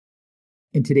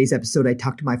In today's episode, I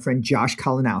talked to my friend Josh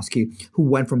Kalinowski, who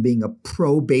went from being a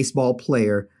pro baseball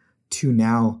player to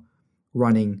now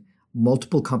running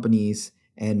multiple companies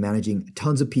and managing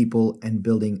tons of people and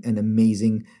building an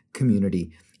amazing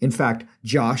community. In fact,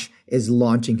 Josh is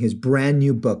launching his brand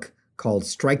new book called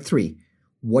Strike 3,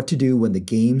 What to Do When the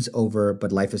Game's Over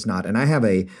But Life Is Not. And I have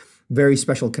a very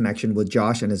special connection with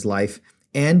Josh and his life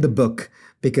and the book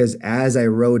because as I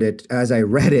read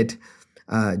it,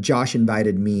 Josh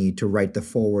invited me to write the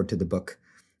foreword to the book.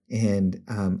 And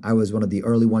I was one of the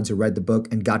early ones who read the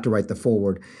book and got to write the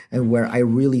foreword, and where I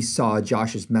really saw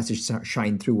Josh's message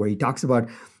shine through, where he talks about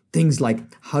things like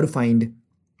how to find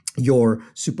your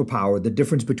superpower, the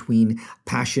difference between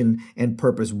passion and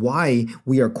purpose, why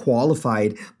we are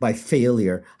qualified by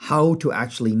failure, how to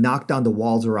actually knock down the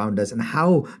walls around us, and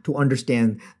how to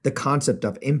understand the concept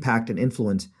of impact and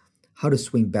influence, how to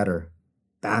swing better,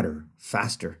 badder,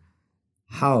 faster.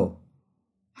 How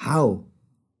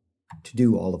to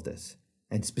do all of this,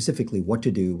 and specifically what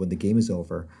to do when the game is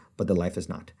over, but the life is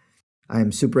not. I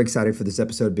am super excited for this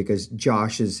episode because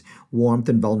Josh's warmth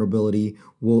and vulnerability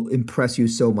will impress you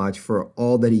so much for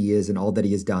all that he is and all that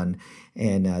he has done.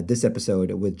 And this episode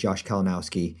with Josh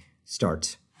Kalinowski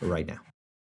starts right now.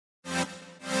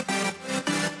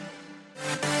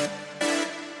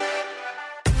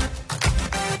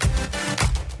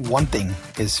 One thing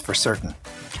is for certain.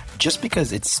 Just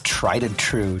because it's tried and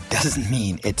true doesn't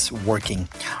mean it's working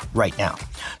right now.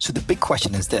 So the big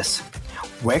question is this: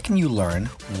 where can you learn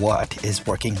what is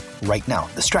working right now?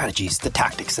 The strategies, the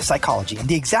tactics, the psychology, and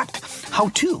the exact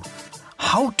how-to.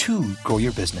 How to grow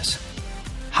your business.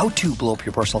 How to blow up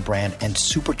your personal brand and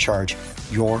supercharge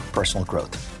your personal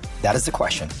growth. That is the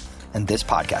question, and this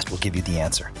podcast will give you the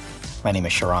answer. My name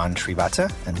is Sharan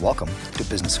Srivatsa, and welcome to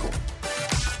Business School.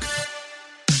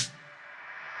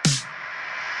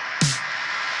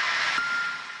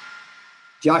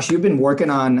 Josh, you've been working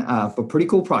on a pretty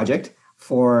cool project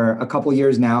for a couple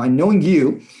years now, and knowing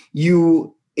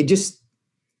it just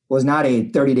was not a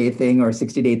 30-day thing or a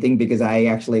 60-day thing because I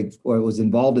actually was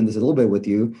involved in this a little bit with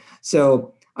you.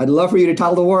 So I'd love for you to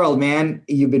tell the world, man,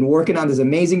 you've been working on this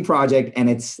amazing project and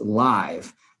it's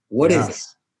live. What is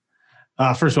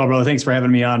it? First of all, brother, thanks for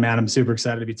having me on, man. I'm super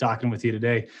excited to be talking with you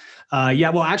today.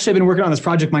 Well, actually, I've been working on this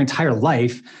project my entire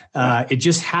life. It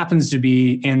just happens to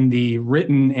be in the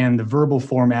written and the verbal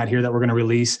format here that we're going to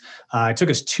release. It took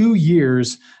us 2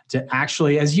 years to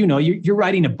actually, as you know, you're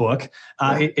writing a book.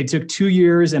 It took 2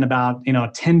 years and about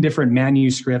 10 different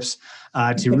manuscripts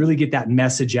to really get that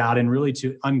message out and really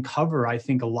to uncover, I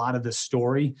think, a lot of the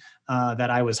story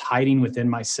that I was hiding within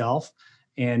myself.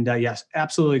 And yes,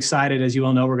 absolutely excited. As you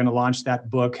all know, we're going to launch that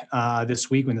book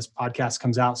this week when this podcast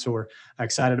comes out. So we're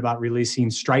excited about releasing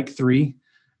Strike 3,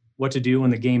 What to Do When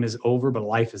the Game is Over, but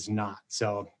Life is Not.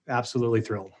 So absolutely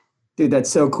thrilled. Dude, that's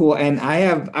so cool. And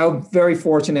I'm very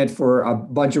fortunate for a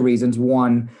bunch of reasons.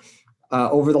 One,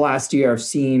 over the last year, I've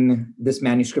seen this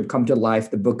manuscript come to life,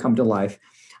 the book come to life.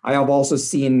 I have also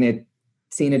seen it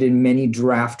in many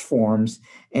draft forms,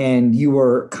 and you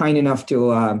were kind enough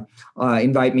to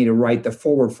invite me to write the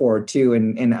foreword for it too.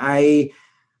 And I,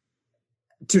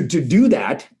 to do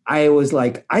that, I was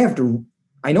like, I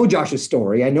know Josh's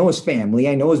story, I know his family,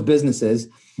 I know his businesses,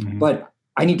 but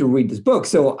I need to read this book.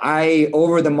 So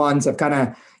over the months, I've kind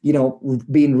of,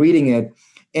 been reading it,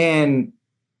 and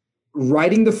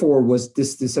writing the foreword was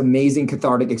this amazing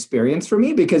cathartic experience for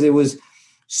me because it was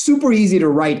super easy to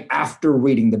write after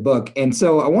reading the book. And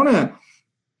so I want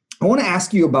to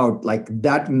ask you about like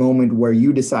that moment where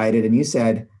you decided and you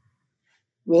said,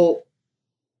 well,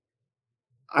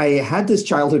 I had this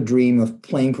childhood dream of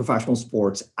playing professional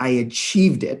sports. I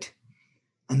achieved it.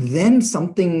 And then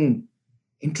something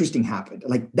interesting happened.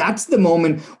 Like that's the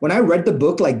moment when I read the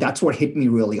book, like that's what hit me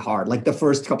really hard, like the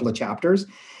first couple of chapters.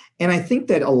 And I think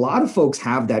that a lot of folks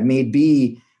have that,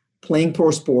 maybe playing pro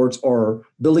sports or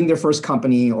building their first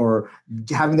company or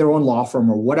having their own law firm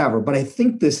or whatever. But I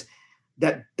think that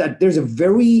there's a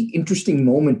very interesting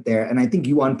moment there. And I think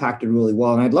you unpacked it really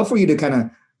well. And I'd love for you to kind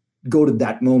of go to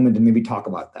that moment and maybe talk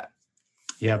about that.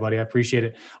 Yeah, buddy, I appreciate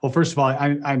it. Well, first of all,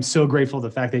 I'm so grateful for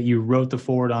the fact that you wrote the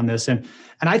foreword on this. And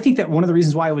I think that one of the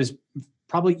reasons why it was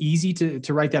probably easy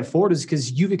to write that forward is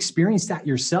because you've experienced that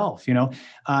yourself.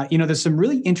 There's some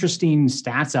really interesting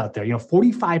stats out there.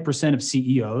 45% of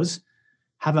CEOs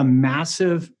have a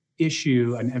massive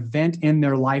issue, an event in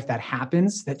their life that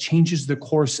happens that changes the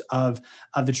course of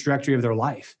the trajectory of their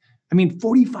life. I mean,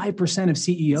 45% of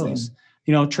CEOs. Same.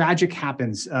 Tragedy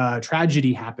happens.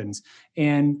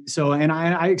 And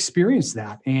I experienced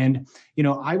that. And,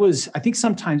 I think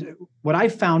sometimes what I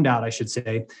found out, I should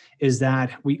say, is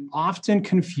that we often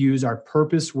confuse our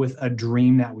purpose with a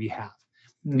dream that we have.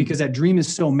 because that dream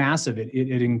is so massive.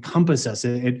 It encompasses us.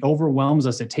 It overwhelms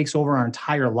us. It takes over our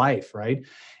entire life, right?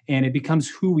 And it becomes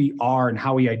who we are and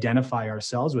how we identify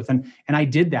ourselves with. And I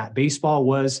did that. Baseball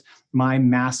was my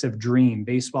massive dream.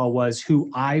 Baseball was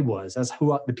who I was. That's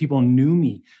who the people knew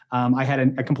me. I had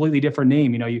a completely different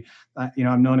name.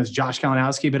 I'm known as Josh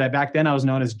Kalinowski, but back then I was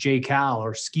known as J Cal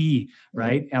or Ski,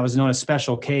 right? I was known as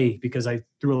Special K because I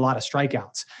threw a lot of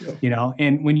strikeouts,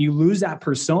 and when you lose that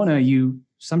persona, you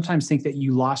sometimes think that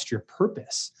you lost your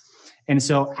purpose. And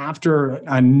so after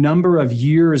a number of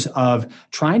years of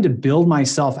trying to build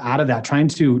myself out of that, trying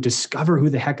to discover who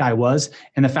the heck I was,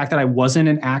 and the fact that I wasn't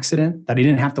an accident, that I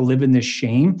didn't have to live in this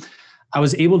shame, I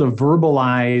was able to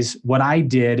verbalize what I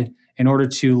did in order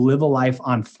to live a life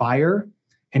on fire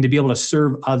and to be able to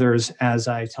serve others as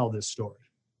I tell this story.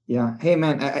 Yeah. Hey,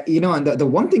 man, and the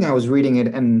one thing I was reading it,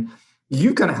 and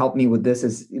you kind of helped me with this,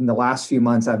 is in the last few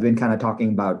months, I've been kind of talking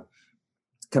about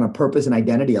kind of purpose and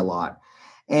identity a lot.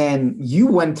 And you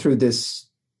went through this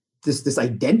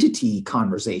identity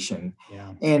conversation.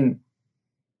 Yeah. And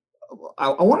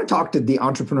I want to talk to the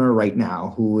entrepreneur right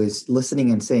now who is listening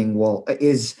and saying, well,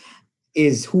 is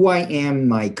who I am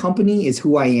my company? Is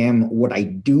who I am what I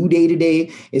do day to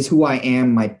day? Is who I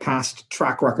am my past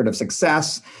track record of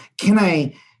success? Can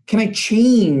I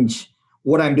change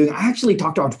what I'm doing? I actually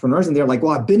talk to entrepreneurs and they're like,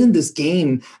 well, I've been in this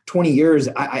game 20 years.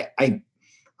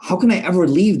 How can I ever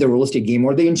leave the real estate game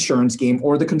or the insurance game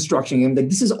or the construction game? Like,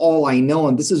 this is all I know.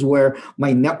 And this is where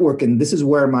my network and this is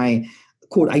where my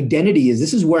quote identity is.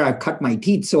 This is where I've cut my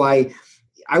teeth. So I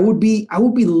would be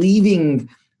leaving,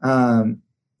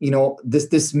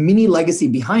 this mini legacy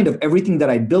behind of everything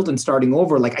that I built and starting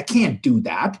over. Like, I can't do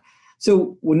that.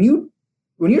 So when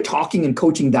you're talking and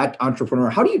coaching that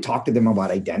entrepreneur, how do you talk to them about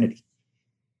identity?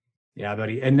 Yeah,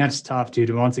 buddy. And that's tough,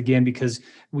 dude. Once again, because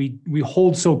we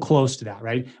hold so close to that,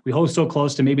 right? We hold so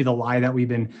close to maybe the lie that we've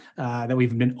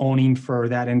been owning for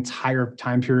that entire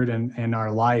time period in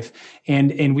our life.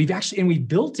 And we've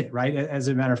built it, right? As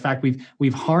a matter of fact,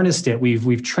 we've harnessed it.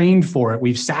 We've trained for it.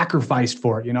 We've sacrificed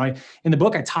for it. In the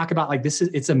book, I talk about like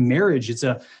it's a marriage. It's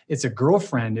a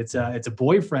girlfriend. It's a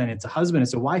boyfriend. It's a husband.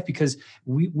 It's a wife, because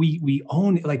we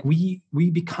own it. Like we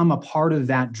become a part of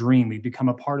that dream. We become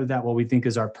a part of that, what we think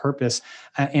is our purpose.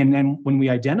 And then when we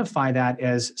identify that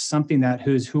as something that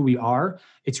is who we are,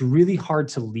 it's really hard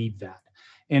to leave that.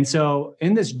 And so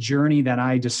in this journey that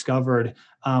I discovered,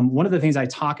 one of the things I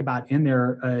talk about in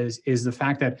there is the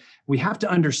fact that we have to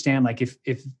understand, like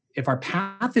if our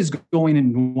path is going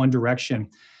in one direction,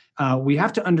 we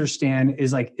have to understand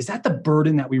is that the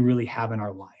burden that we really have in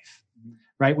our life,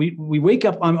 right? We wake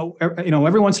up on,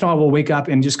 every once in a while we'll wake up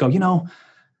and just go,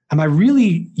 am I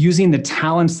really using the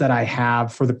talents that I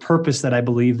have for the purpose that I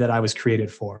believe that I was created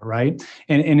for, right?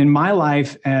 And in my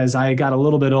life, as I got a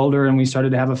little bit older and we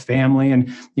started to have a family,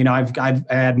 and I've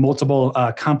had multiple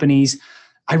companies,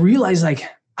 I realized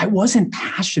I wasn't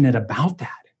passionate about that.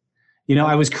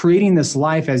 I was creating this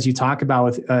life, as you talk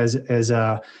about as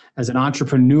an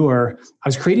entrepreneur. I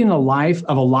was creating a life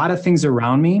of a lot of things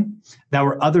around me that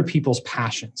were other people's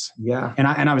passions. Yeah. And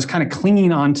I was kind of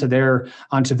clinging onto their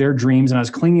dreams, and I was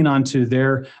clinging onto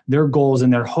their goals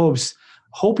and their hopes,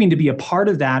 hoping to be a part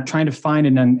of that, trying to find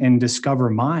and discover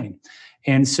mine.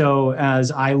 And so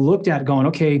as I looked at going,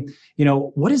 okay,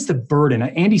 what is the burden?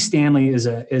 Andy Stanley is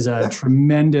a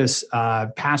tremendous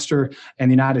pastor in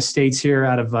the United States here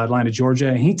out of Atlanta, Georgia.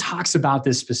 And he talks about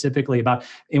this specifically about,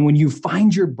 and when you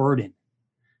find your burden,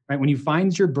 right? When you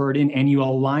find your burden and you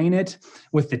align it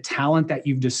with the talent that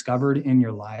you've discovered in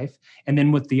your life, and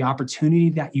then with the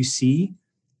opportunity that you see,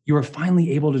 you are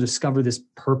finally able to discover this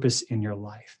purpose in your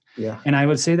life. Yeah. And I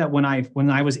would say that when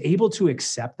I was able to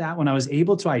accept that, when I was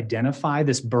able to identify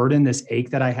this burden, this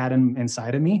ache that I had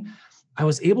inside of me, I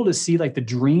was able to see like the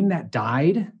dream that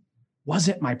died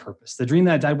wasn't my purpose. The dream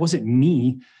that died wasn't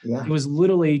me. Yeah. It was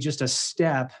literally just a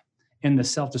step in the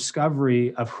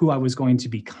self-discovery of who I was going to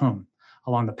become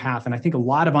along the path. And I think a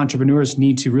lot of entrepreneurs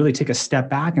need to really take a step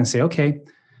back and say, okay,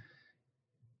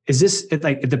 is this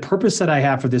like the purpose that I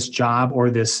have for this job or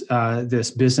this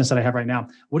business that I have right now?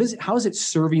 How is it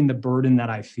serving the burden that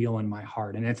I feel in my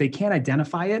heart? And if they can't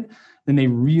identify it, then they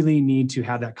really need to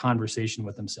have that conversation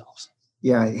with themselves.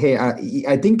 Yeah. Hey,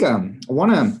 I think I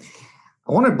want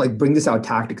to like bring this out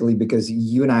tactically, because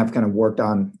you and I have kind of worked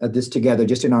on this together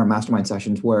just in our mastermind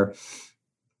sessions, where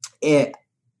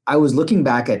I was looking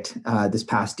back at this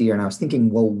past year and I was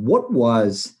thinking, well, what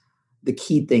was the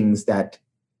key things that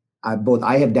both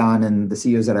I have done and the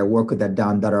CEOs that I work with have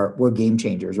done that were game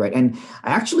changers, right? And I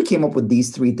actually came up with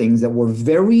these 3 things that were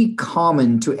very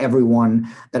common to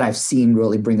everyone that I've seen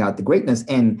really bring out the greatness.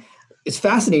 And it's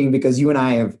fascinating because you and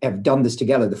I have done this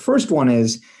together. The first one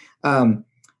is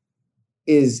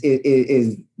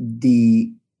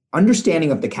the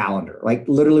understanding of the calendar. Like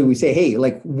literally we say, hey,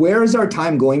 like where is our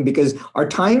time going? Because our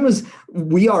time is,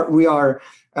 we are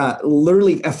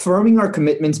literally affirming our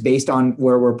commitments based on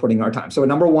where we're putting our time. So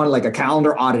number one, like a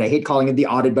calendar audit, I hate calling it the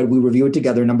audit, but we review it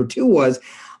together. Number two was,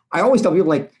 I always tell people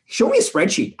like, show me a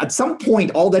spreadsheet. At some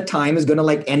point, all that time is going to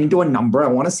like end into a number. I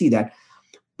want to see that.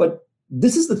 But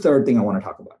this is the third thing I want to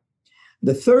talk about.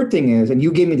 The third thing is, and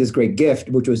you gave me this great gift,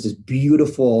 which was this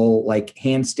beautiful, like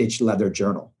hand-stitched leather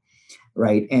journal,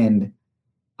 right? And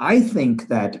I think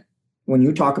that when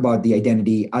you talk about the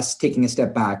identity, us taking a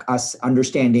step back, us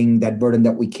understanding that burden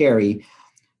that we carry,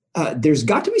 there's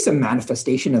got to be some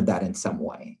manifestation of that in some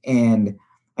way. And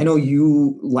I know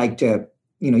you like to,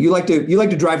 you like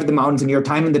to drive to the mountains, and your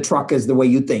time in the truck is the way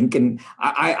you think. And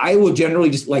I will generally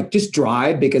just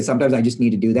drive because sometimes I just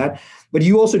need to do that. But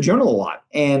you also journal a lot.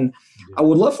 And I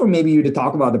would love for maybe you to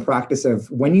talk about the practice of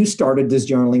when you started this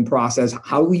journaling process,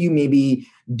 how you maybe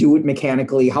do it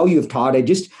mechanically, how you've taught it,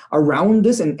 just around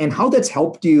this, and how that's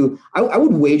helped you. I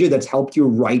would wager that's helped you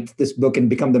write this book and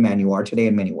become the man you are today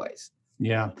in many ways.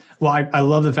 Yeah. Well, I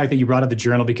love the fact that you brought up the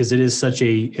journal because it is such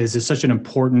an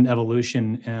important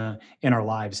evolution in our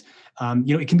lives.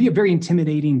 It can be a very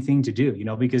intimidating thing to do,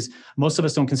 because most of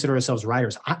us don't consider ourselves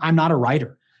writers. I'm not a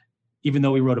writer, even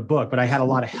though we wrote a book, but I had a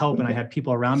lot of help and I had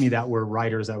people around me that were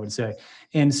writers, I would say.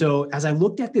 And so as I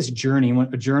looked at this journey,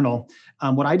 a journal,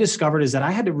 what I discovered is that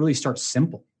I had to really start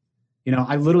simple.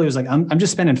 I literally was like, I'm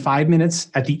just spending 5 minutes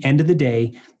at the end of the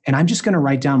day, and I'm just going to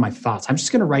write down my thoughts. I'm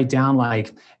just going to write down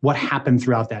like what happened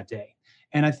throughout that day.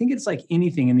 And I think it's like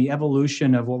anything in the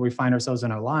evolution of what we find ourselves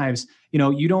in our lives.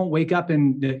 You don't wake up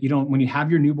and when you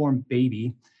have your newborn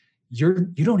baby, you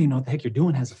don't even know what the heck you're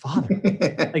doing as a father.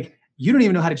 Like you don't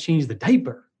even know how to change the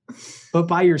diaper. But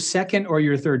by your second or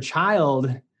your third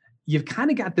child, you've kind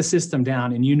of got the system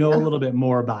down and a little bit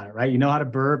more about it, right? You know how to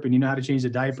burp, and you know how to change the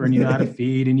diaper, and you know how to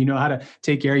feed, and you know how to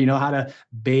take care, you know how to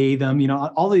bathe them,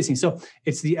 all these things. So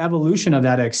it's the evolution of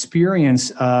that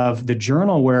experience of the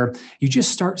journal where you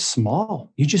just start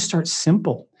small, you just start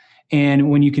simple. And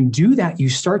when you can do that, you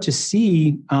start to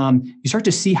see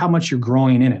how much you're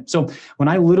growing in it. So when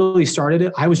I literally started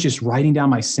it, I was just writing down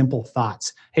my simple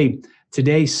thoughts. Hey,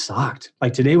 today sucked.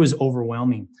 Like today was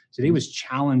overwhelming. Today was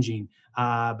challenging.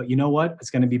 But you know what? It's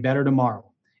going to be better tomorrow.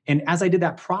 And as I did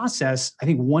that process, I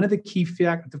think one of the key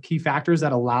factors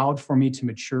that allowed for me to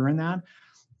mature in that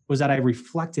was that I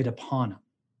reflected upon them.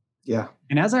 Yeah.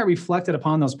 And as I reflected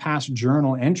upon those past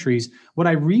journal entries, what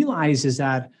I realized is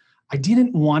that I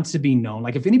didn't want to be known.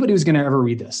 Like if anybody was going to ever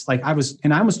read this, I was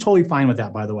totally fine with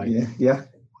that, by the way. Yeah. Yeah.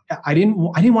 I didn't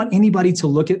want anybody to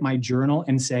look at my journal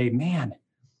and say, man,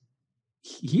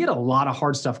 he had a lot of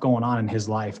hard stuff going on in his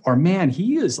life, or man,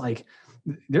 he is like,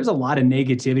 there's a lot of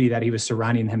negativity that he was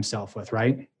surrounding himself with,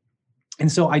 right?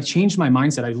 And so I changed my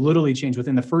mindset. I literally changed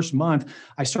within the first month.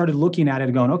 I started looking at it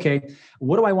and going, okay,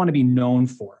 what do I want to be known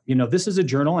for? This is a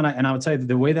journal. And I would tell you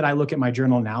the way that I look at my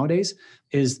journal nowadays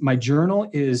is my journal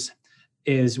is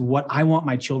what I want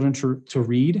my children to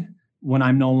read when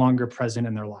I'm no longer present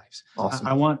in their lives. Awesome.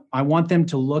 I want them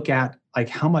to look at like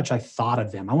how much I thought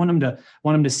of them. I want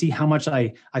them to see how much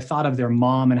I thought of their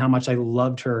mom and how much I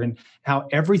loved her and how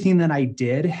everything that I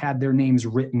did had their names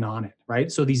written on it,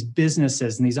 right? So these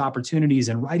businesses and these opportunities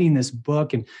and writing this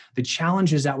book and the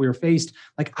challenges that we were faced,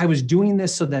 like I was doing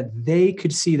this so that they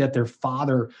could see that their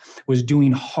father was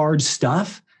doing hard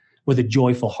stuff with a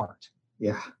joyful heart.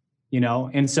 Yeah.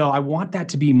 And so I want that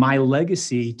to be my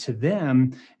legacy to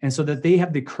them, and so that they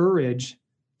have the courage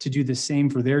to do the same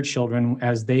for their children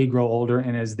as they grow older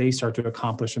and as they start to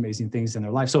accomplish amazing things in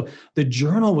their life. So the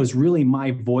journal was really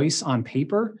my voice on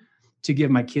paper to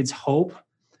give my kids hope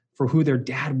for who their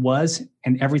dad was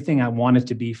and everything I wanted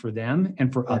to be for them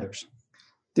and for others.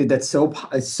 Dude, it's so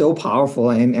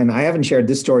powerful. And I haven't shared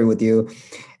this story with you.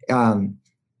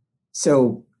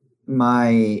 So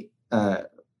my,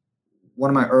 one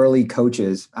of my early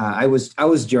coaches, I was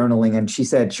journaling, and she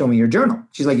said, show me your journal.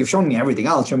 She's like, you've shown me everything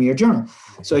else. Show me your journal.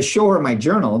 So I show her my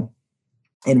journal,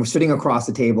 and we're sitting across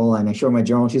the table, and I show her my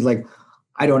journal. She's like,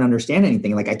 I don't understand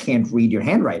anything. Like, I can't read your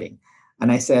handwriting.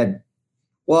 And I said,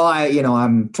 well,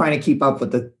 I'm trying to keep up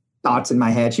with the thoughts in my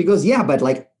head. She goes, yeah, but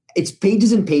like, it's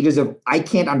pages and pages of, I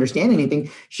can't understand anything.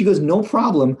 She goes, no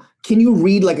problem. Can you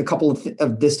read like a couple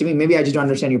of this to me? Maybe I just don't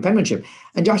understand your penmanship.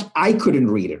 And Josh, I couldn't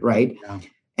read it. Right. Yeah.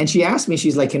 And she asked me,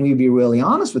 she's like, can we be really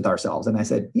honest with ourselves? And I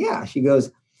said, yeah. She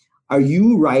goes, are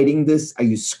you writing this? Are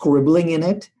you scribbling in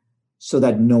it so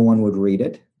that no one would read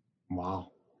it?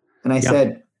 Wow. And I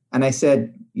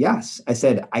said, yes. I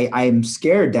said, I'm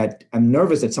scared that I'm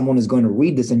nervous that someone is going to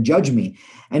read this and judge me.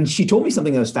 And she told me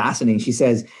something that was fascinating. She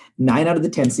says, 9 out of the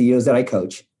 10 CEOs that I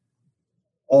coach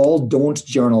all don't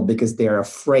journal because they're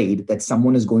afraid that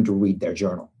someone is going to read their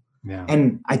journal. Yeah.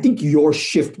 And I think your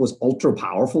shift was ultra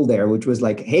powerful there, which was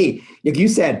like, hey, like you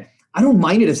said, I don't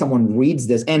mind it if someone reads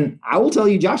this. And I will tell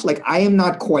you, Josh, like I am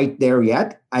not quite there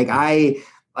yet. Like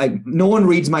no one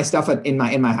reads my stuff in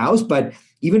my house, but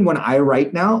even when I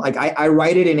write now, like I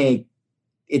write it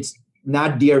it's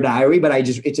not Dear Diary, but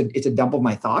it's a dump of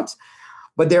my thoughts.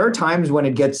 But there are times when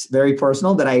it gets very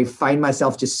personal that I find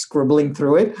myself just scribbling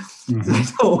through it. Mm-hmm. I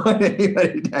don't want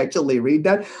anybody to actually read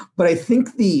that. But I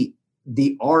think the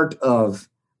art of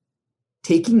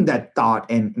taking that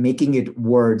thought and making it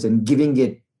words and giving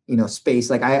it, space.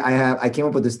 Like I came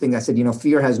up with this thing. I said,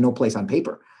 fear has no place on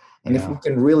paper. And if we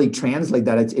can really translate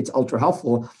that, it's ultra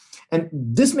helpful. And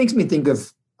this makes me think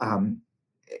of,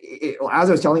 as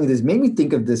I was telling you this, made me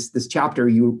think of this chapter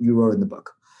you wrote in the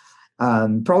book.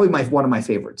 Probably one of my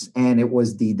favorites, and it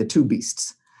was the two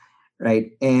beasts,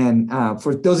 right? And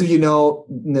for those of you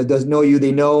those know you,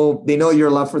 they know your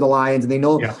love for the lions, and they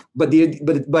know. Yeah. But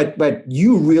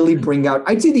you really bring out.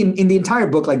 I'd say in the entire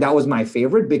book, like that was my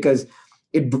favorite because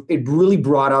it really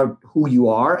brought out who you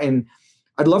are, and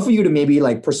I'd love for you to maybe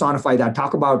like personify that.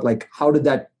 Talk about like how did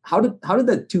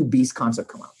the two beast concept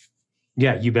come out?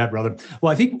 Yeah, you bet, brother.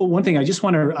 Well, I think one thing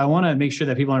I want to make sure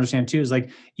that people understand too is like,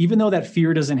 even though that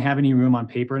fear doesn't have any room on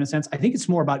paper in a sense, I think it's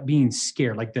more about being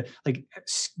scared. Like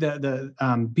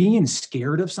being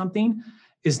scared of something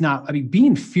is not,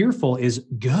 being fearful is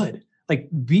good. Like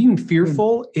being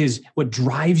fearful is what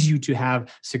drives you to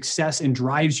have success and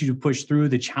drives you to push through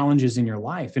the challenges in your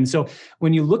life. And so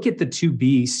when you look at the two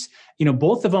beasts,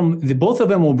 both of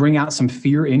them will bring out some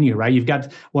fear in you, right? You've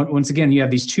got, once again, you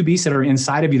have these two beasts that are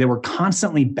inside of you that we're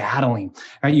constantly battling,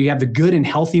 right? You have the good and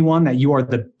healthy one that you are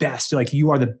the best, like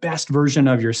you are the best version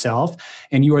of yourself.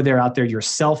 And you are there out there, you're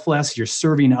selfless, you're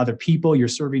serving other people, you're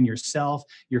serving yourself,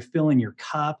 you're filling your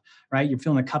cup, right? You're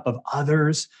filling the cup of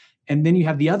others. And then you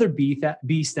have the other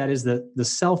beast that is the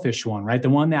selfish one, right? The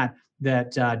one that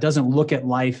doesn't look at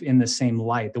life in the same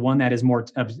light, the one that is more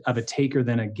of a taker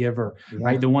than a giver,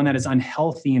 right? The one that is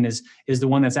unhealthy and is the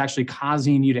one that's actually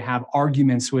causing you to have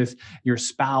arguments with your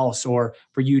spouse, or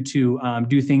for you to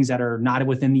do things that are not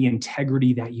within the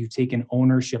integrity that you've taken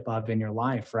ownership of in your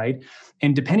life, right?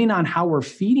 And depending on how we're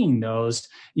feeding those,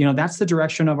 that's the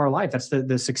direction of our life. That's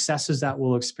the successes that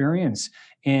we'll experience.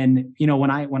 And, when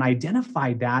I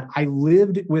identified that, I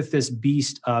lived with this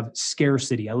beast of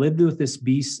scarcity. I lived with this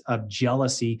beast of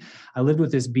jealousy. I lived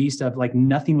with this beast of like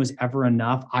nothing was ever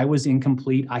enough. I was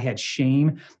incomplete. I had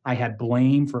shame. I had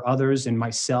blame for others and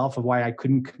myself of why I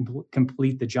couldn't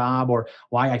complete the job or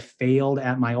why I failed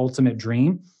at my ultimate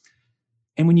dream.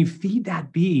 And when you feed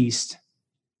that beast,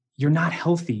 you're not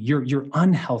healthy. You're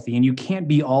unhealthy, and you can't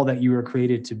be all that you were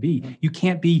created to be. You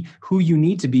can't be who you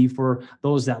need to be for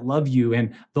those that love you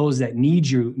and those that need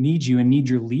you and need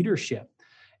your leadership.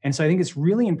 And so I think it's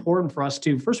really important for us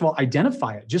to, first of all,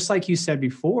 identify it. Just like you said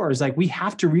before, is like we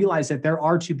have to realize that there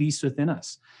are two beasts within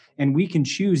us, and we can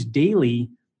choose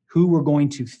daily who we're going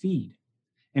to feed.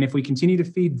 And if we continue to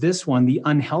feed this one, the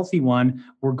unhealthy one,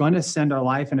 we're going to send our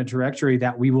life in a trajectory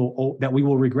that we will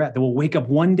regret, that we'll wake up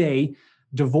one day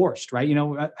divorced, right?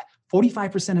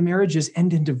 45% of marriages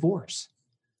end in divorce,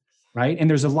 right? And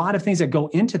there's a lot of things that go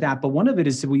into that, but one of it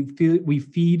is that we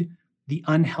feed the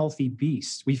unhealthy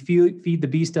beast. We feed the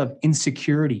beast of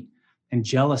insecurity and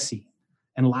jealousy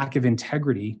and lack of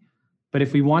integrity. But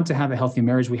if we want to have a healthy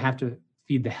marriage, we have to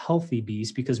feed the healthy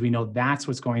beast, because we know that's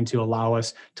what's going to allow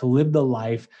us to live the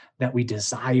life that we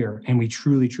desire and we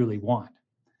truly, truly want.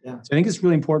 Yeah. So I think it's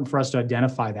really important for us to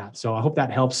identify that. So I hope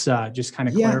that helps just kind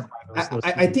of clarify those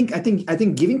I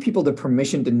think giving people the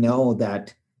permission to know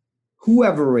that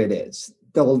whoever it is,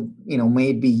 they'll,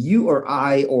 maybe you or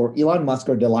I or Elon Musk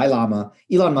or Dalai Lama.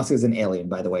 Elon Musk is an alien,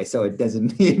 by the way, so it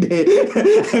doesn't need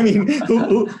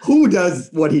who does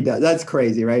what he does? That's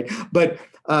crazy, right? But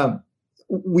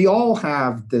we all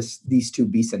have these two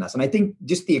beasts in us. And I think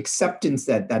just the acceptance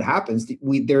that happens,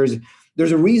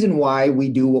 there's a reason why we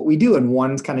do what we do, and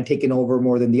one's kind of taken over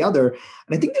more than the other.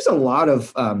 And I think there's a lot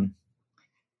of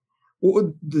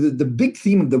the big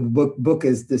theme of the book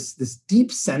is this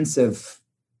deep sense of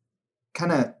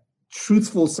kind of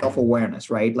truthful self-awareness,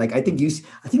 right? Like I think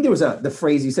there was the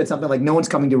phrase you said, something like "no one's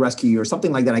coming to rescue you" or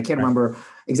something like that. I can't remember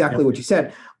exactly what you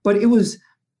said, but it was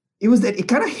that it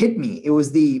kind of hit me. It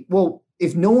was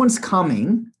if no one's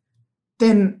coming,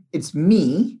 then it's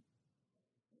me.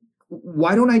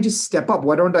 Why don't I just step up?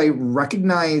 Why don't I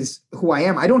recognize who I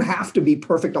am? I don't have to be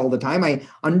perfect all the time. I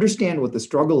understand what the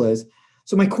struggle is.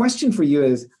 So my question for you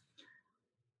is,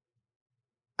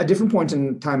 at different points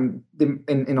in time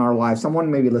in our lives,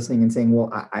 someone may be listening and saying,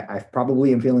 well, I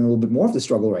probably am feeling a little bit more of the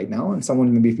struggle right now. And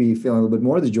someone may be feeling a little bit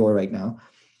more of the joy right now.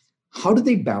 How do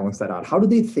they balance that out? How do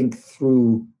they think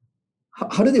through,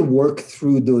 how do they work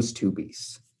through those two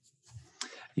beasts?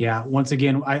 Yeah. Once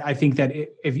again, I think that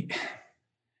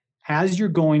as you're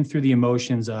going through the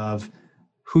emotions of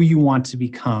who you want to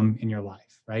become in your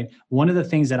life, right? One of the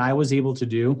things that I was able to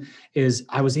do is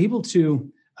I was able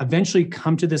to eventually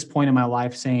come to this point in my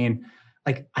life saying,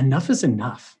 like, enough is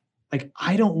enough. Like,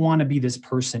 I don't want to be this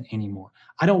person anymore.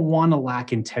 I don't want to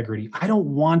lack integrity. I don't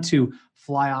want to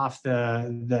fly off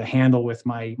the handle with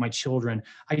my children.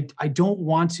 I don't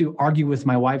want to argue with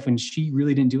my wife when she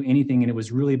really didn't do anything and it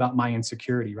was really about my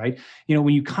insecurity, right? You know,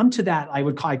 when you come to that, I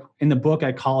would call, in the book,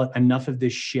 I call it enough of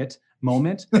this shit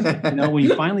moment. You know, when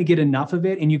you finally get enough of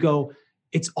it and you go,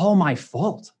 it's all my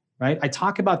fault. Right? I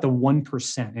talk about the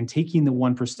 1% and taking the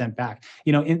 1% back.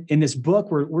 You know, in this book,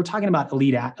 we're talking about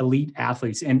elite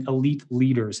athletes and elite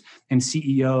leaders and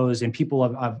CEOs and people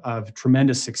of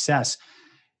tremendous success.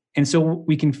 And so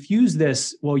we confuse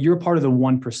this, well, you're part of the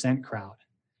 1% crowd.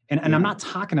 And I'm not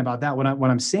talking about that. What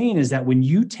I'm saying is that when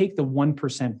you take the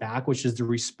 1% back, which is the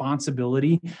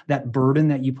responsibility, that burden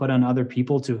that you put on other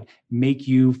people to make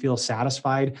you feel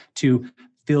satisfied, to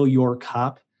fill your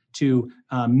cup, to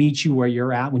meet you where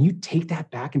you're at, when you take that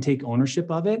back and take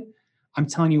ownership of it, I'm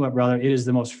telling you what, brother, it is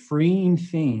the most freeing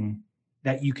thing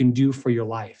that you can do for your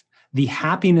life. The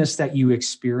happiness that you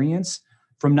experience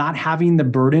from not having the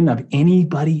burden of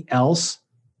anybody else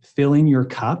filling your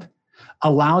cup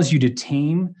allows you to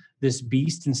tame this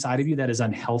beast inside of you that is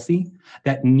unhealthy,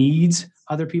 that needs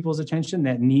other people's attention,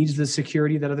 that needs the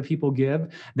security that other people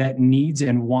give, that needs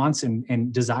and wants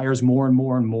and desires more and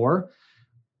more and more.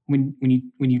 When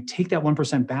you take that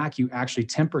 1% back, you actually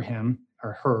temper him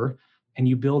or her, and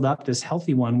you build up this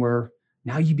healthy one where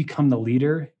now you become the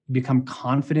leader, you become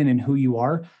confident in who you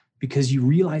are because you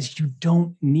realize you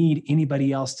don't need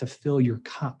anybody else to fill your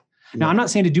cup. Yeah. Now, I'm not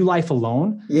saying to do life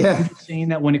alone. Yeah. I'm just saying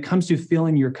that when it comes to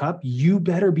filling your cup, you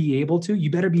better be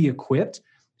equipped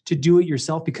to do it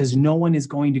yourself because no one is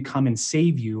going to come and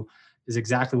save you, is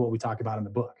exactly what we talk about in the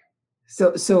book.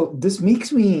 So this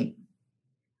makes me,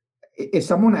 if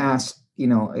someone asked, you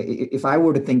know, if I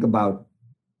were to think about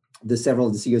the several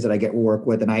of the CEOs that I get to work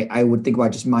with, and I would think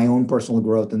about just my own personal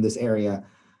growth in this area,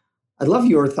 I'd love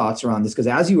your thoughts around this, because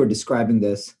as you were describing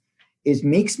this, it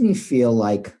makes me feel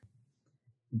like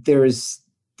there's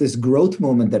this growth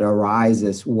moment that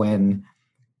arises when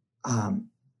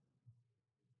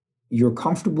you're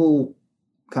comfortable,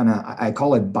 kind of, I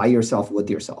call it by yourself with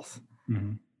yourself.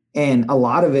 Mm-hmm. And a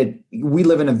lot of it, we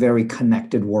live in a very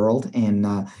connected world,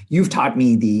 and you've taught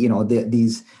me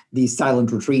these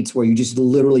silent retreats where you just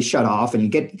literally shut off, and you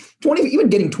get even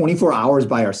getting 24 hours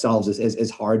by ourselves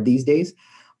is hard these days.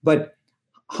 But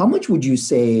how much would you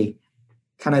say,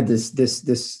 kind of this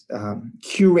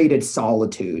curated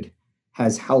solitude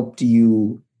has helped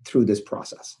you through this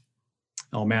process?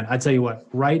 Oh man, I tell you what,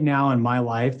 right now in my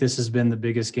life, this has been the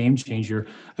biggest game changer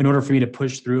in order for me to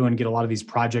push through and get a lot of these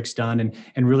projects done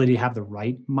and really to have the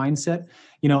right mindset.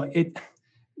 You know,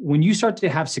 when you start to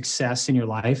have success in your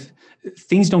life,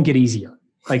 things don't get easier.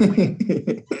 Like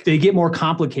they get more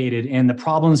complicated and the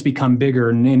problems become bigger.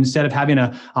 And instead of having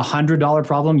a $100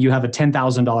 problem, you have a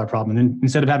 $10,000 problem. And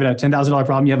instead of having a $10,000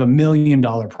 problem, you have $1 million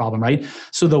problem, right?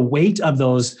 So the weight of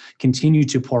those continue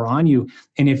to pour on you.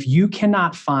 And if you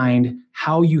cannot find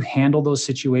how you handle those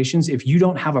situations, if you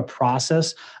don't have a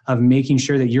process of making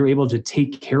sure that you're able to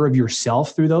take care of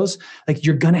yourself through those, like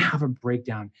you're going to have a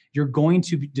breakdown. You're going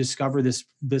to discover this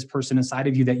person inside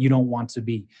of you that you don't want to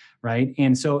be, right?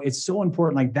 And so it's so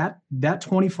important, like that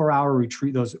 24-hour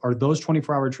retreat, those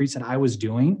 24-hour retreats that I was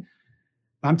doing,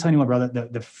 I'm telling you what, brother,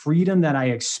 the freedom that I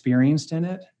experienced in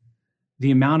it,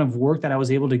 the amount of work that I was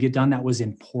able to get done that was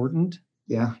important.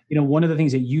 Yeah. You know, one of the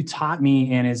things that you taught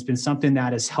me, and it's been something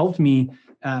that has helped me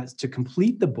to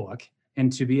complete the book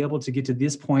and to be able to get to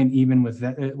this point, even with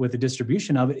the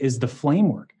distribution of it, is the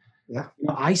flame work. Yeah. You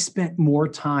know, I spent more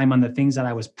time on the things that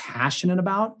I was passionate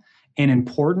about and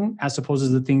important, as opposed to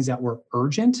the things that were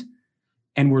urgent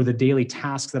and were the daily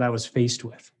tasks that I was faced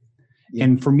with. Yeah.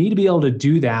 And for me to be able to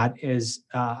do that is,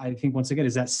 I think once again,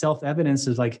 is that self-evidence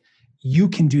is like, you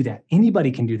can do that.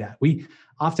 Anybody can do that. We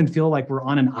often feel like we're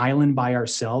on an island by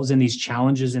ourselves in these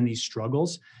challenges and these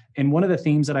struggles. And one of the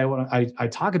themes that I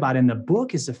talk about in the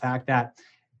book is the fact that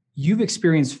you've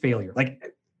experienced failure.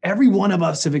 Like every one of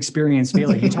us have experienced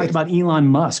failure. You talked about Elon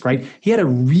Musk, right? He had a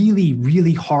really,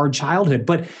 really hard childhood,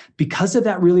 but because of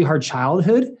that really hard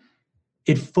childhood,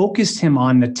 it focused him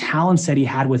on the talents that he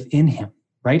had within him.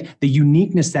 right? The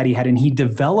uniqueness that he had, and he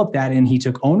developed that and he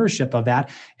took ownership of that.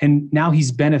 And now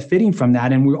he's benefiting from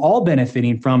that. And we're all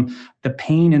benefiting from the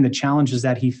pain and the challenges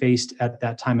that he faced at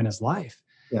that time in his life.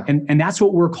 Yeah. And that's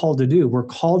what we're called to do. We're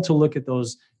called to look at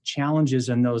those challenges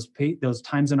and those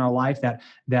times in our life that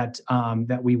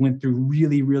we went through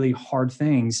really, really hard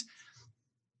things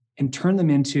and turn them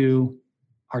into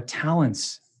our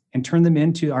talents and turn them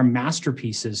into our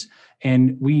masterpieces.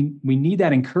 And we need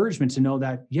that encouragement to know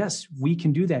that, yes, we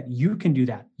can do that. You can do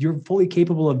that. You're fully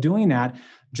capable of doing that,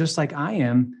 just like I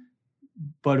am.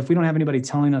 But if we don't have anybody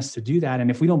telling us to do that, and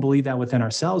if we don't believe that within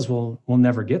ourselves, we'll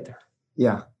never get there.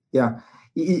 Yeah. Yeah.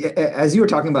 As you were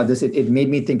talking about this, it made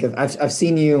me think of, I've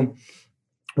seen you.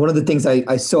 One of the things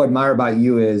I so admire about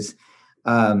you is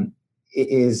the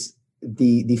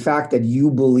fact that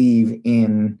you believe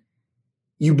in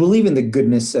the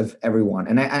goodness of everyone.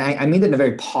 And I mean that in a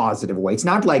very positive way. It's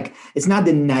not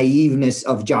the naiveness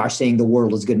of Josh saying the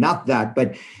world is good, not that,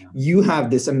 but you have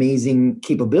this amazing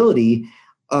capability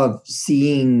of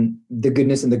seeing the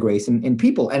goodness and the grace in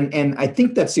people. And I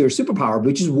think that's your superpower,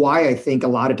 which is why I think a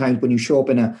lot of times when you show up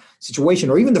in a situation,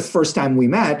 or even the first time we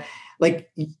met, like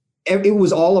it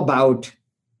was all about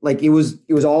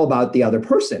the other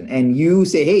person. And you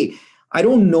say, hey, I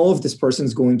don't know if this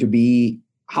person's going to be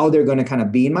how they're going to kind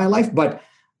of be in my life, but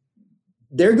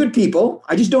they're good people.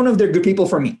 I just don't know if they're good people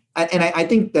for me. And I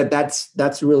think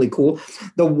that's really cool.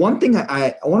 The one thing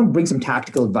I want to bring some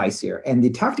tactical advice here. And the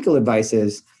tactical advice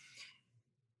is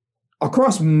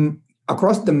across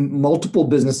the multiple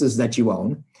businesses that you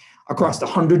own, across the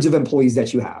hundreds of employees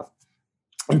that you have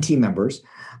and team members,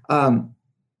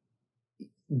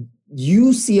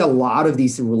 you see a lot of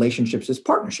these relationships as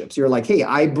partnerships. You're like, hey,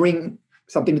 I bring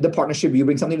something to the partnership, you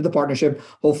bring something to the partnership.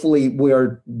 Hopefully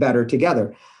we're better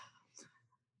together.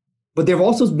 But there have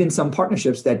also been some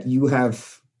partnerships that you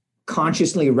have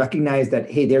consciously recognized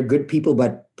that, hey, they're good people,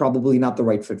 but probably not the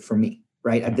right fit for me,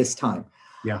 right? At this time.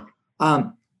 Yeah.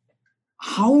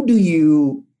 How do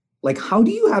you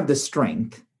have the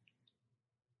strength,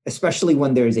 especially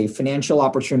when there's a financial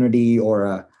opportunity or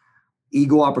a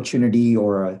ego opportunity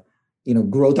or a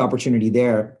growth opportunity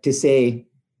there, to say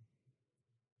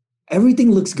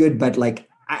everything looks good, but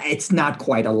it's not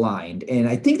quite aligned? And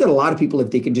I think that a lot of people,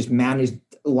 if they can just manage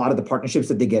a lot of the partnerships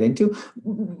that they get into,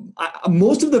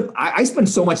 I spend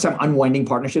so much time unwinding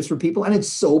partnerships for people, and it's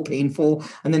so painful.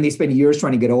 And then they spend years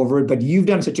trying to get over it. But you've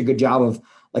done such a good job of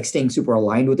staying super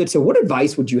aligned with it. So what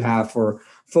advice would you have for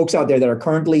folks out there that are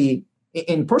currently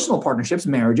in personal partnerships,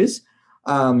 marriages,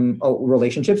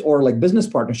 relationships, or business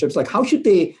partnerships?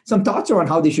 Some thoughts on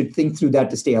how they should think through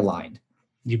that to stay aligned?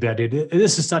 You bet.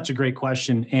 This is such a great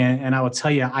question. And I will tell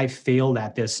you, I failed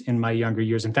at this in my younger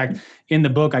years. In fact, in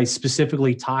the book, I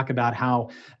specifically talk about how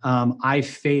I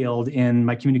failed in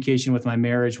my communication with my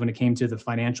marriage when it came to the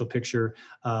financial picture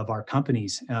of our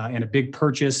companies and a big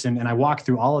purchase. And I walk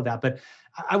through all of that. But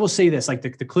I will say this,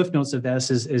 the cliff notes of this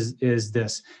is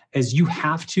this, as you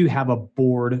have to have a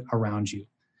board around you.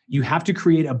 You have to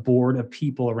create a board of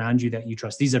people around you that you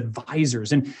trust, these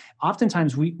advisors. And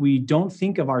oftentimes we don't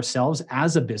think of ourselves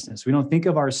as a business. We don't think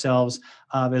of ourselves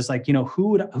as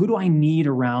who do I need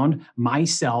around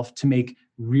myself to make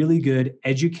really good,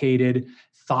 educated,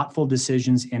 thoughtful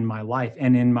decisions in my life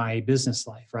and in my business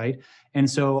life, right? And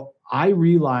so I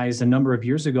realized a number of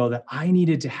years ago that I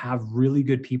needed to have really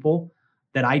good people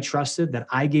that I trusted, that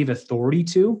I gave authority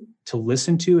to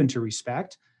listen to and to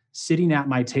respect, sitting at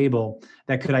my table,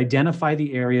 that could identify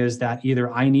the areas that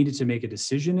either I needed to make a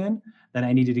decision in, that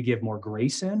I needed to give more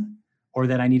grace in, or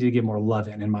that I needed to give more love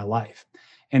in my life.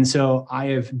 And so I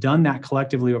have done that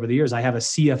collectively over the years. I have a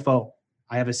CFO,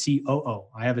 I have a COO,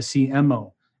 I have a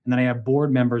CMO, and then I have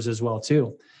board members as well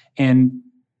too. And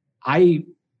I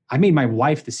made my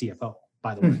wife the CFO,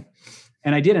 by the way.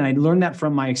 And I did, and I learned that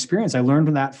from my experience. I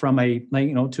learned that from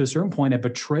to a certain point, a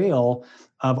betrayal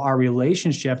of our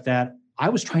relationship that I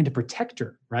was trying to protect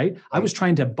her, right? I was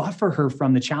trying to buffer her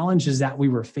from the challenges that we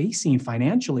were facing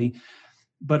financially.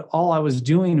 But all I was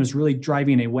doing was really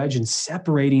driving a wedge and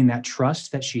separating that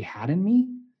trust that she had in me.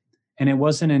 And it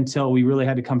wasn't until we really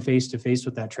had to come face to face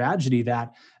with that tragedy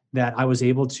that I was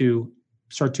able to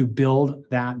start to build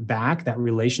that back, that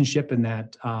relationship and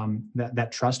that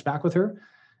trust back with her.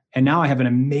 And now I have an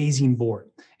amazing board.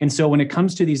 And so when it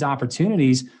comes to these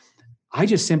opportunities, I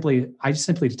just simply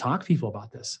talk to people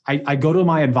about this. I go to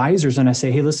my advisors and I say,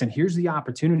 hey, listen, here's the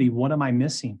opportunity. What am I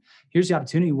missing? Here's the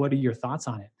opportunity. What are your thoughts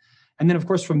on it? And then of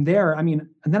course from there, and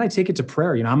then I take it to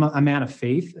prayer. I'm a man of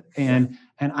faith, and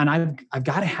I've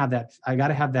got to have that. I got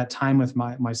to have that time with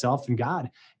myself and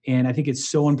God. And I think it's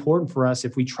so important for us.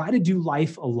 If we try to do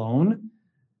life alone,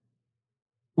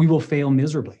 we will fail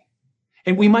miserably.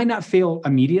 And we might not fail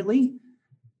immediately,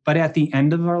 but at the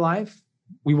end of our life,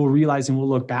 we will realize and we'll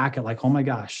look back at like, oh my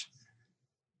gosh,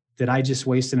 did I just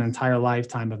waste an entire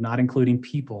lifetime of not including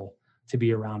people to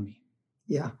be around me?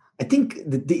 Yeah. I think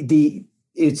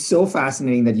it's so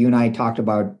fascinating that you and I talked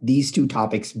about these two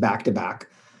topics back to back,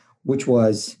 which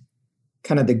was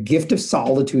kind of the gift of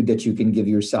solitude that you can give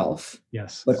yourself.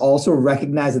 Yes. But also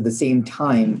recognize at the same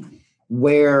time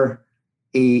where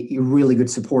a really good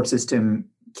support system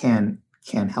can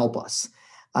help us.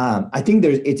 I think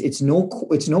it's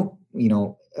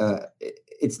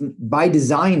by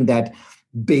design that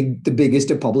the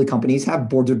biggest of public companies have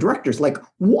boards of directors. Like,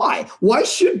 why? Why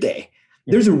should they?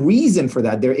 Yeah. There's a reason for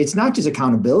that. It's not just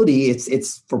accountability.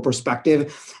 It's for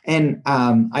perspective. And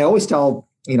I always tell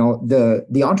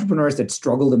the entrepreneurs that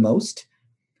struggle the most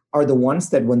are the ones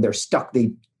that when they're stuck,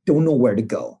 they don't know where to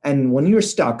go. And when you're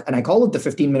stuck, and I call it the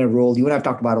 15-minute rule, you and I've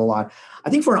talked about it a lot. I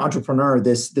think for an entrepreneur,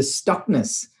 this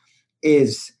stuckness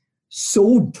is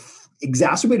so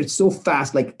exacerbated so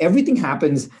fast. Like everything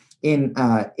happens in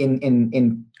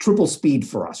triple speed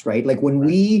for us, right? Like when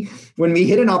we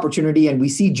hit an opportunity and we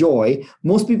see joy,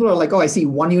 most people are like, oh, I see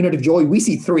 1 unit of joy. We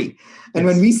see 3. And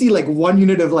when we see like 1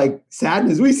 unit of like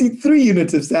sadness, we see 3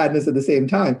 units of sadness at the same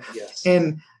time. Yes.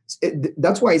 And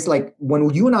that's why it's like when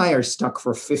you and I are stuck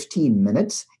for 15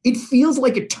 minutes, it feels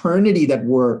like eternity that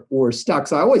we're stuck.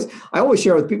 So I always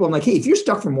share with people, I'm like, hey, if you're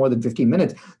stuck for more than 15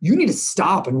 minutes, you need to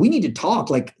stop and we need to talk.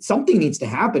 Like something needs to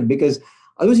happen because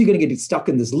otherwise you're going to get stuck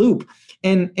in this loop.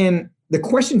 And the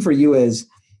question for you is,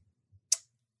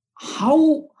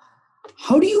 how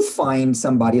do you find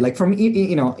somebody like from,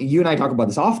 you and I talk about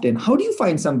this often. How do you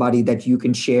find somebody that you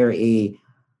can share a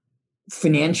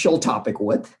financial topic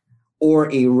with,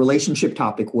 or a relationship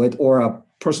topic with, or a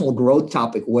personal growth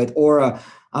topic with, or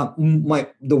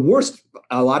the worst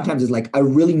a lot of times is like a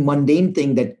really mundane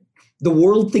thing that the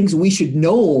world thinks we should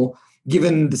know,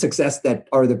 given the success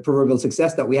or the proverbial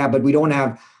success that we have, but we don't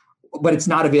have, but it's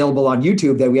not available on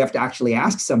YouTube, that we have to actually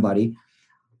ask somebody.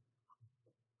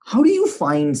 How do you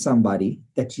find somebody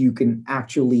that you can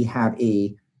actually have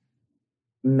a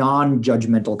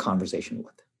non-judgmental conversation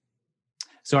with?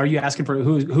 So are you asking for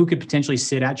who could potentially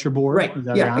sit at your board? Right.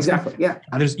 Yeah, exactly. Yeah.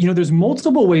 There's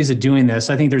multiple ways of doing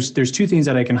this. I think there's 2 things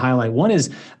that I can highlight. One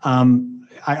is,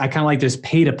 I kind of like this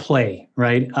pay to play,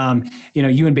 right?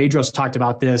 You and Bedros talked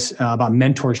about this, about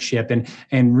mentorship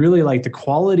and really like the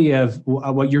quality of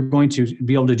what you're going to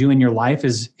be able to do in your life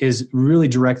is really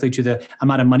directly to the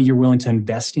amount of money you're willing to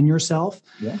invest in yourself.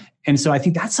 Yeah. And so I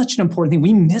think that's such an important thing.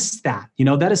 We miss that.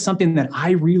 That is something that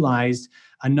I realized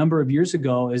a number of years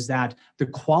ago, is that the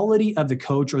quality of the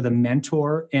coach or the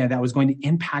mentor that was going to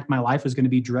impact my life was going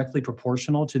to be directly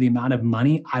proportional to the amount of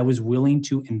money I was willing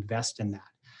to invest in that.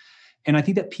 And I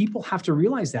think that people have to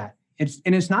realize that.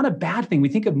 It's not a bad thing. We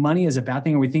think of money as a bad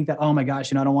thing, or we think that, oh my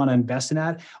gosh, I don't want to invest in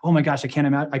that. Oh my gosh, I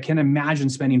can't imagine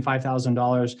spending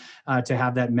 $5,000 to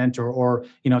have that mentor, or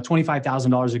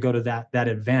 $25,000 to go to that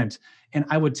event. And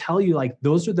I would tell you, like,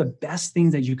 those are the best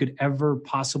things that you could ever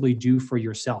possibly do for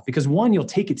yourself. Because 1, you'll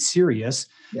take it serious.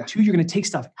 Yeah. 2, you're going to take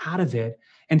stuff out of it.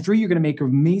 And 3, you're going to make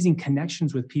amazing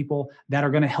connections with people that are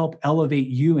going to help elevate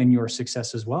you and your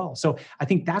success as well. So I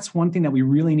think that's one thing that we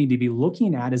really need to be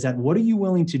looking at, is that what are you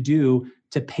willing to do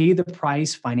to pay the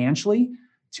price financially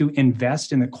to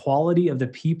invest in the quality of the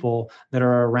people that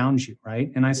are around you, right?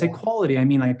 And I say quality, I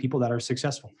mean like people that are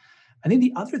successful. I think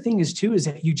the other thing is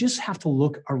that you just have to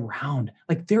look around.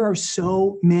 Like there are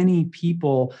so many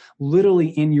people literally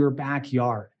in your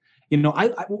backyard.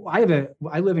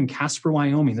 I live in Casper,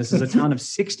 Wyoming. This is a town of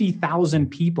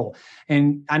 60,000 people.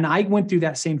 And I went through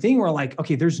that same thing where like,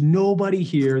 okay, there's nobody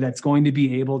here that's going to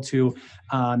be able to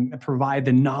provide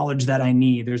the knowledge that I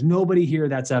need. There's nobody here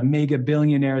that's a mega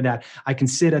billionaire that I can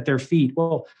sit at their feet.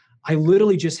 Well, I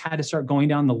literally just had to start going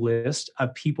down the list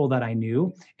of people that I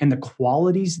knew and the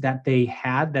qualities that they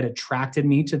had that attracted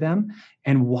me to them,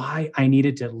 and why I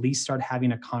needed to at least start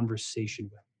having a conversation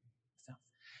with them.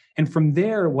 And from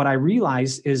there, what I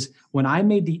realized is when I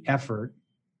made the effort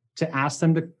to ask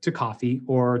them to coffee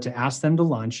or to ask them to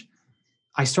lunch,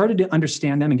 I started to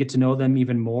understand them and get to know them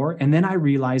even more. And then I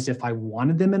realized if I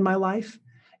wanted them in my life,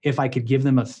 if I could give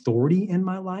them authority in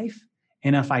my life,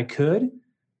 and if I could,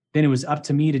 then it was up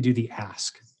to me to do the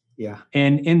ask. Yeah.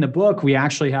 And in the book, we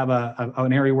actually have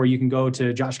an area where you can go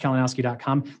to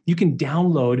joshkalinowski.com. You can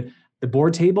download the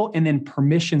board table and then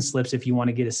permission slips if you want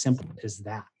to get as simple as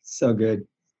that. So good.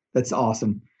 That's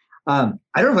awesome. I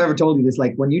don't know if I ever told you this,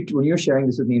 like when you're sharing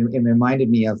this with me, it reminded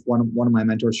me of one of my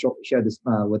mentors shared this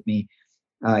with me.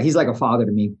 He's like a father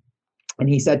to me. And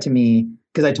he said to me,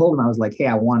 because I told him, I was like, hey,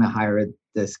 I want to hire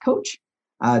this coach.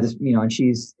 And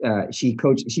she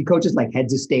coaches like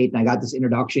heads of state, and I got this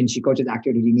introduction. She coaches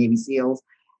active duty Navy SEALs,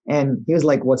 and he was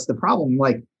like, "What's the problem?" I'm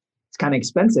like, it's kind of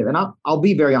expensive, and I'll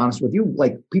be very honest with you.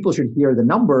 Like, people should hear the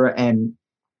number, and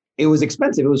it was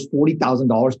expensive. It was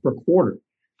 $40,000 per quarter.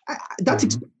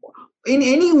 That's in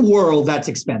any world, that's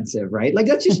expensive, right? Like,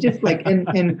 that's just like,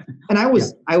 and I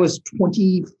was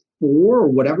 24 or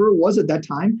whatever it was at that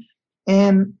time,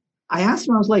 and I asked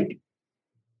him, I was like,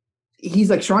 he's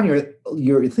like, Sean,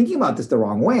 you're thinking about this the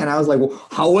wrong way. And I was like, well,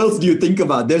 how else do you think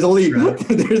about it? There's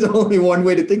only one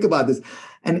way to think about this.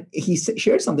 And he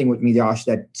shared something with me, Josh,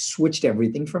 that switched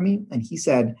everything for me. And he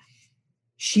said,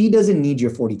 she doesn't need your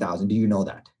 40,000. Do you know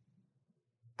that?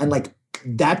 And like,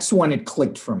 that's when it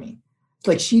clicked for me. It's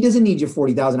like, she doesn't need your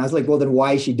 40,000. I was like, well, then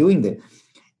why is she doing that?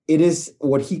 It is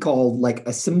what he called like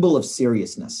a symbol of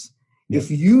seriousness. Yeah. If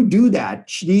you do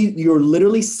that, you're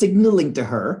literally signaling to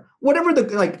her, whatever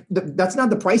that's not,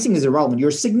 the pricing is irrelevant.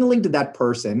 You're signaling to that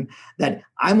person that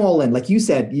I'm all in. Like you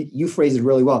said, you phrased it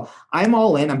really well. I'm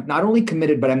all in. I'm not only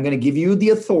committed, but I'm going to give you the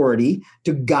authority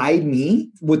to guide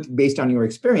me based on your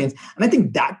experience. And I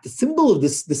think that the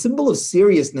symbol of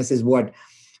seriousness is what,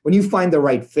 when you find the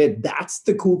right fit, that's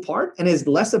the cool part. And it's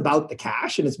less about the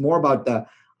cash, and it's more about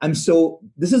this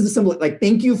is the symbol, like,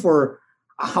 thank you for,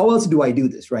 how else do I do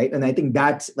this, right? And I think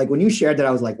that's like, when you shared that,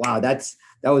 I was like, wow, that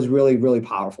was really, really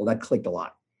powerful. That clicked a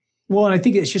lot. Well, and I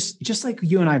think it's just like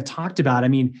you and I have talked about. I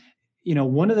mean,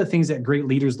 one of the things that great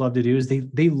leaders love to do is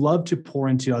they love to pour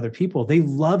into other people. They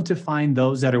love to find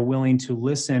those that are willing to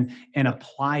listen and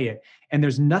apply it. And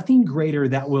there's nothing greater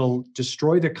that will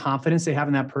destroy the confidence they have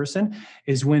in that person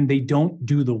is when they don't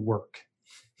do the work.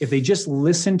 If they just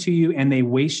listen to you and they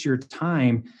waste your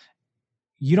time,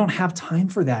 you don't have time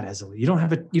for that as a leader. You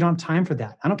don't have time for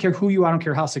that. I don't care who you are. I don't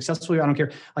care how successful you are. I don't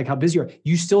care like how busy you are.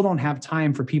 You still don't have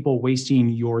time for people wasting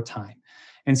your time.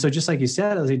 And so just like you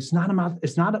said, it's not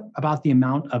about the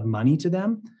amount of money to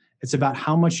them. It's about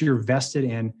how much you're vested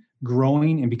in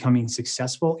growing and becoming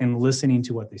successful and listening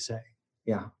to what they say.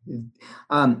 Yeah.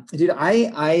 Dude,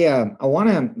 I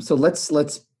want to, so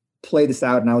let's play this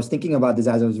out. And I was thinking about this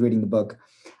as I was reading the book.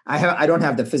 I don't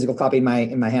have the physical copy in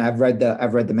my hand. I've read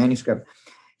the manuscript.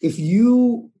 If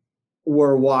you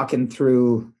were walking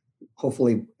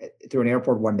hopefully through an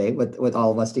airport one day with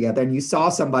all of us together, and you saw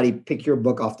somebody pick your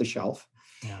book off the shelf,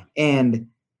 and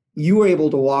you were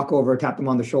able to walk over, tap them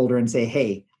on the shoulder and say,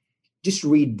 hey, just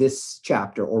read this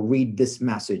chapter or read this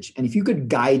message. And if you could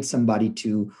guide somebody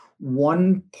to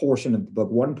one portion of the book,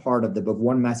 one part of the book,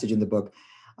 one message in the book,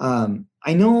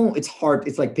 I know it's hard.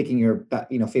 It's like picking your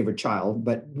favorite child,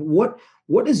 but what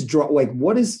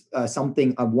is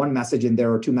something of one message in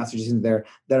there or two messages in there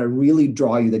that really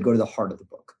draw you, that go to the heart of the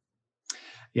book?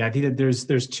 Yeah, I think that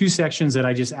there's two sections that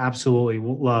I just absolutely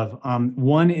love.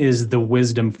 One is the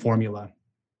wisdom formula.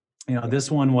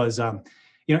 This one was,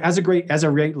 as a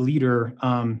great leader,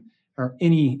 or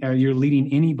you're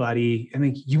leading anybody, I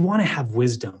think you want to have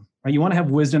wisdom. Right? You want to have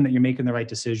wisdom that you're making the right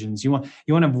decisions. You want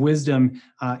to have wisdom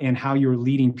in how you're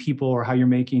leading people, or how you're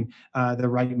making the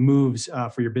right moves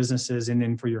for your businesses, and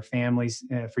then for your families,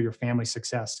 for your family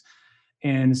success.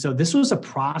 And so this was a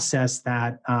process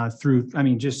that through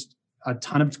just a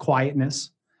ton of quietness,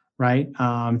 right?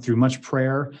 Through much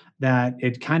prayer, that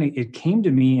it came to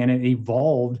me, and it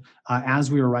evolved as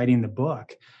we were writing the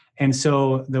book. And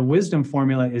so the wisdom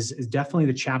formula is definitely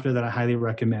the chapter that I highly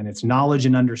recommend. It's knowledge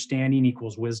and understanding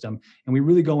equals wisdom. And we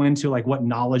really go into like what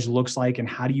knowledge looks like and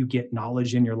how do you get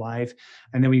knowledge in your life.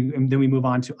 And then we move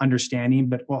on to understanding,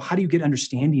 but how do you get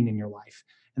understanding in your life?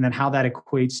 And then how that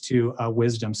equates to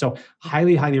wisdom. So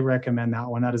highly, highly recommend that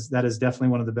one. That is definitely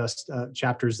one of the best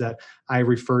chapters that I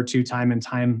refer to time and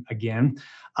time again.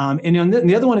 And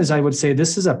the other one is, I would say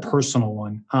this is a personal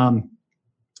one.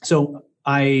 So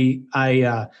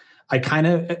I kind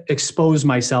of expose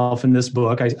myself in this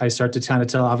book. I start to kind of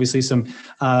tell, obviously, some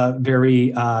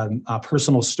very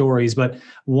personal stories. But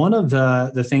one of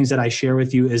the things that I share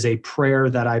with you is a prayer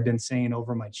that I've been saying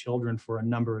over my children for a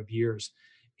number of years.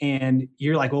 And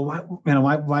you're like, well,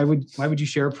 why would you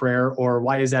share a prayer, or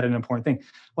why is that an important thing?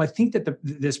 Well, I think that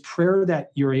this prayer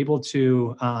that you're able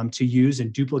to use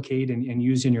and duplicate and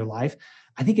use in your life,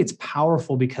 I think it's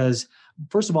powerful because,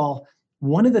 first of all,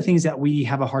 one of the things that we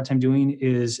have a hard time doing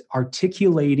is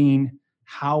articulating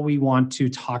how we want to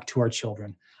talk to our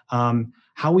children,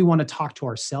 how we want to talk to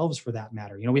ourselves, for that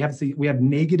matter. We have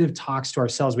negative talks to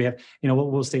ourselves. We have,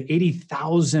 what we'll say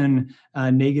 80,000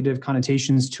 negative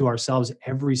connotations to ourselves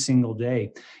every single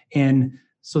day. And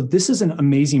so this is an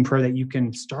amazing prayer that you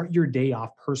can start your day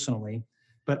off personally,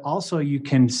 but also you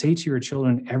can say to your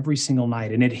children every single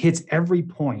night, and it hits every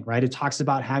point, right? It talks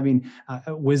about having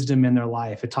wisdom in their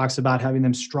life. It talks about having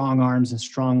them strong arms and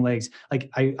strong legs. Like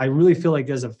I really feel like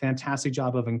there's a fantastic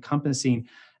job of encompassing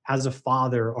as a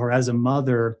father or as a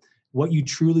mother what you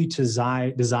truly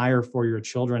desire for your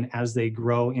children as they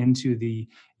grow into the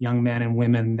young men and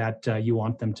women that you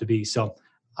want them to be. So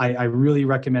I really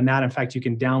recommend that. In fact, you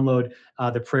can download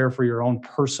the prayer for your own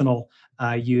personal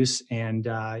use. And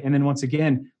then once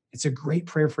again, it's a great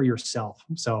prayer for yourself.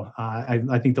 So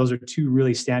I think those are two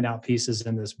really standout pieces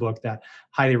in this book that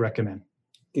highly recommend.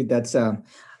 Dude, that's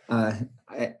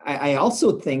I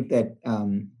also think that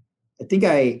I think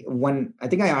I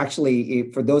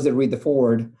actually, for those that read the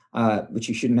foreword, which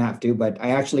you shouldn't have to, but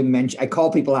I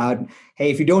call people out. Hey,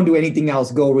 if you don't do anything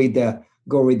else, go read the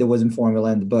wisdom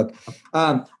formula in the book.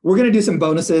 We're going to do some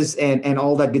bonuses and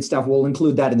all that good stuff. We'll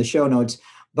include that in the show notes.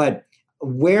 But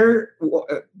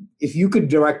if you could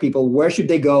direct people, where should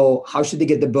they go? How should they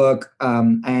get the book?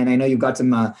 And I know you've got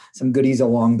some goodies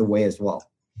along the way as well.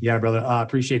 Yeah, brother.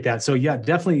 Appreciate that. So yeah,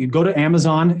 definitely go to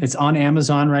Amazon. It's on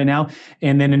Amazon right now.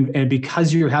 And then, and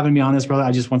because you're having me on this, brother,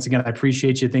 once again, I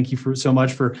appreciate you. Thank you so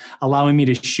much for allowing me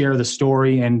to share the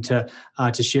story and to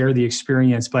share the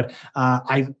experience. But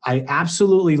I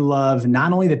absolutely love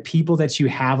not only the people that you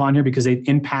have on here because they've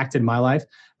impacted my life,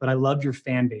 but I love your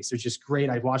fan base. They're just great.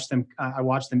 I watch them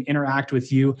interact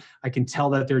with you. I can tell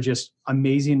that they're just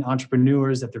amazing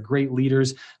entrepreneurs, that they're great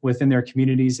leaders within their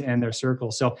communities and their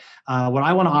circles. So what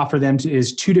I want to offer them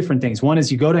is two different things. One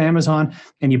is you go to Amazon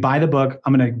and you buy the book.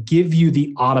 I'm going to give you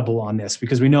the Audible on this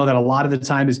because we know that a lot of the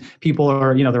time is people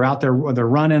are, they're out there, they're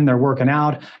running, they're working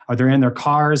out, or they're in their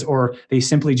cars, or they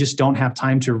simply just don't have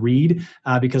time to read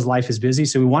because life is busy.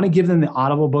 So we want to give them the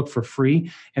Audible book for free.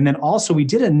 And then also we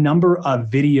did a number of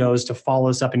videos to follow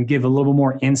us up and give a little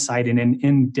more insight and an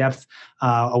in-depth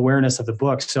awareness of the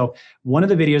book. So one of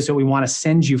the videos that we want to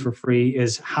send you for free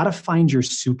is how to find your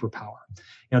superpower.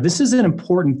 This is an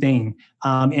important thing.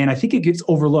 And I think it gets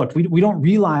overlooked. We don't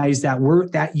realize that we're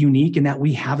that unique and that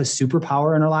we have a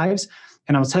superpower in our lives.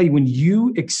 And I'll tell you, when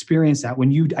you experience that,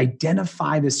 when you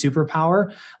identify the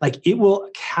superpower, like it will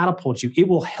catapult you. It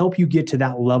will help you get to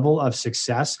that level of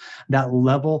success, that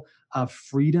level of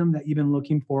freedom that you've been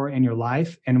looking for in your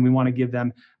life. And we want to give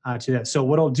them to that. So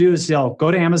what I'll do is they'll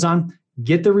go to Amazon,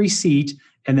 get the receipt,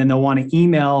 and then they'll want to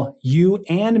email you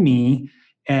and me,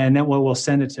 and then we'll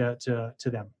send it to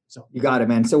them. So you got it,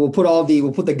 man. So we'll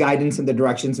put the guidance and the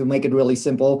directions. We'll make it really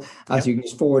simple. So you can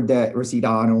just forward the receipt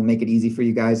on, and we'll make it easy for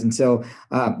you guys. And so,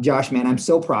 Josh, man, I'm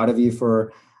so proud of you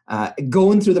for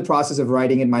going through the process of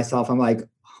writing it myself. I'm like,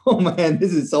 oh man,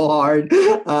 this is so hard,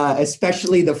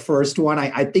 especially the first one.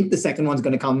 I think the second one's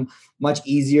going to come much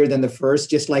easier than the first,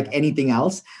 just like anything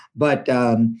else. But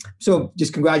so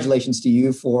just congratulations to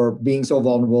you for being so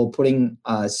vulnerable, putting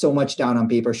so much down on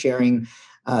paper, sharing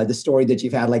the story that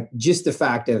you've had, like just the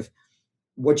fact of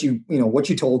what you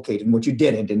told Kate and what you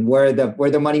didn't, and where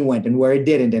the money went and where it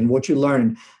didn't, and what you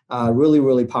learned. Really,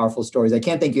 really powerful stories. I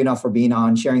can't thank you enough for being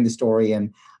on, sharing the story,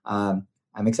 and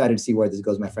I'm excited to see where this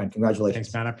goes, my friend. Congratulations.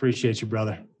 Thanks, man. I appreciate you,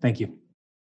 brother. Thank you.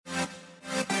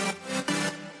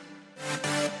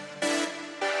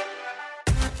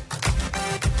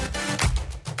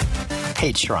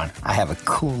 Hey, Sharon, I have a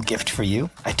cool gift for you.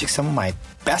 I took some of my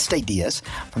best ideas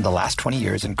from the last 20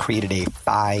 years and created a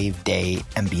 5-day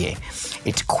MBA.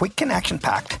 It's quick and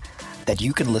action-packed that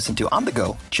you can listen to on the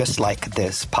go, just like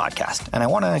this podcast. And I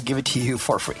want to give it to you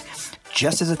for free,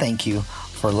 just as a thank you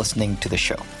for listening to the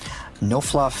show. No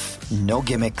fluff, no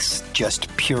gimmicks,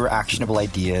 just pure actionable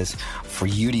ideas for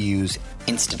you to use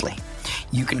instantly.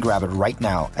 You can grab it right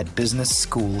now at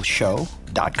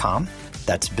businessschoolshow.com.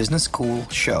 That's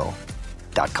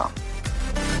businessschoolshow.com.